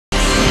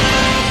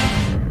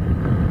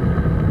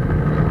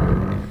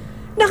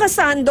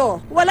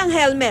Nakasando, walang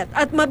helmet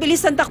at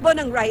mabilis ang takbo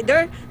ng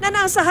rider na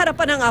nasa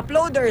harapan ng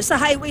uploader sa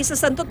highway sa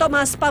Santo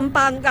Tomas,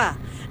 Pampanga.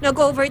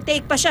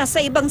 Nag-overtake pa siya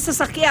sa ibang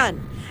sasakyan.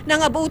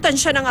 Nang abutan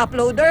siya ng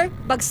uploader,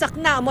 bagsak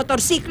na ang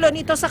motorsiklo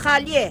nito sa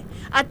kalye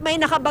at may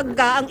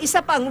nakabangga ang isa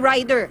pang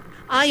rider.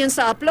 Ayon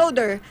sa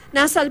uploader,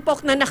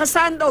 nasalpok na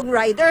nakasandong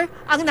rider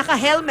ang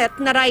naka-helmet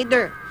na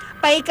rider.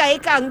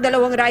 Paika-ika ang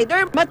dalawang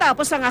rider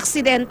matapos ang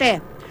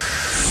aksidente.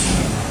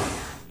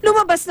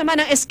 Lumabas naman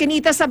ang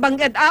eskinita sa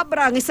Bangged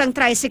Abra ang isang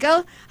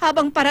tricycle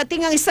habang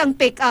parating ang isang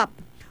pick-up.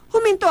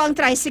 Huminto ang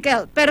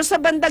tricycle pero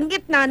sa bandang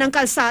gitna ng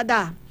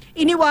kalsada.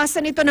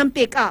 Iniwasan ito ng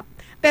pick-up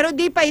pero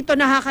di pa ito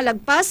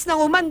nakakalagpas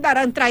nang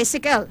umandar ang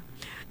tricycle.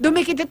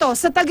 Dumikit ito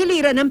sa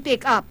tagiliran ng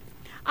pick-up.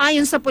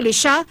 Ayon sa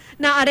pulisya,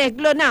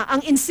 naareglo na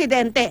ang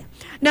insidente.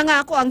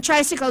 Nangako ang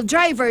tricycle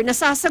driver na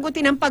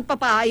sasagutin ang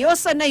pagpapaayos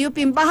sa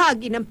nayuping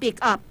bahagi ng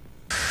pick-up.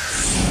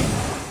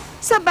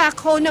 Sa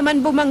backhoe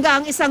naman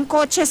bumangga ang isang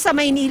kotse sa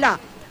Maynila.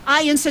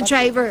 Ayon sa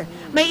driver,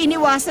 may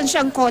iniwasan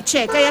siyang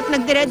kotse kaya't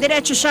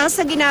nagdire-diretso siya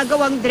sa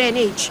ginagawang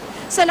drainage.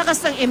 Sa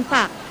lakas ng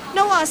impact,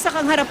 nawasak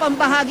ang harapang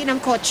bahagi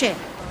ng kotse.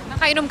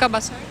 Nakainom ka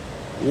ba, sir?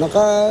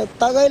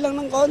 Nakatagay lang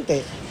ng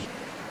konti.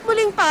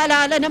 Muling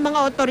paalala ng mga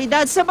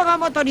otoridad sa mga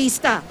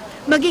motorista,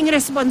 maging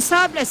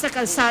responsable sa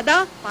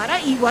kalsada para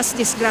iwas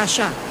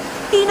disgrasya.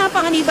 Tina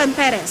Panganiban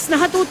Perez,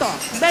 Nakatuto,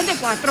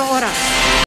 24 Oras.